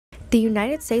The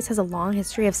United States has a long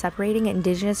history of separating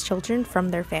Indigenous children from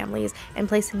their families and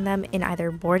placing them in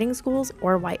either boarding schools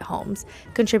or white homes,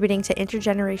 contributing to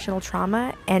intergenerational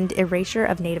trauma and erasure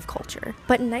of Native culture.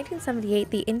 But in 1978,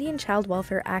 the Indian Child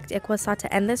Welfare Act ICWA sought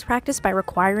to end this practice by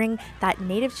requiring that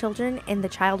Native children in the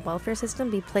child welfare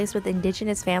system be placed with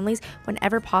Indigenous families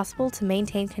whenever possible to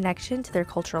maintain connection to their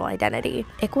cultural identity.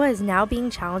 ICWA is now being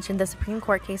challenged in the Supreme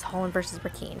Court case Holland v.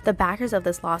 Burkine. The backers of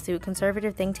this lawsuit,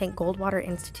 conservative think tank Goldwater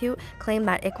Institute, claim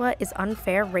that ICWA is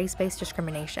unfair race-based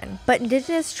discrimination. But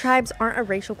Indigenous tribes aren't a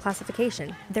racial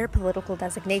classification, they're a political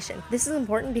designation. This is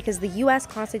important because the U.S.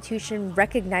 Constitution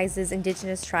recognizes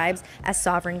Indigenous tribes as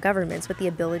sovereign governments with the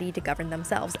ability to govern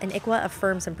themselves, and ICWA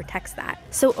affirms and protects that.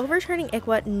 So overturning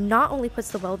ICWA not only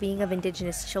puts the well-being of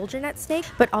Indigenous children at stake,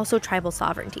 but also tribal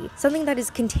sovereignty, something that is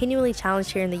continually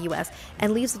challenged here in the U.S.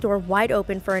 and leaves the door wide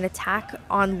open for an attack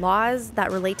on laws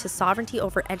that relate to sovereignty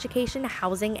over education,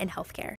 housing, and healthcare.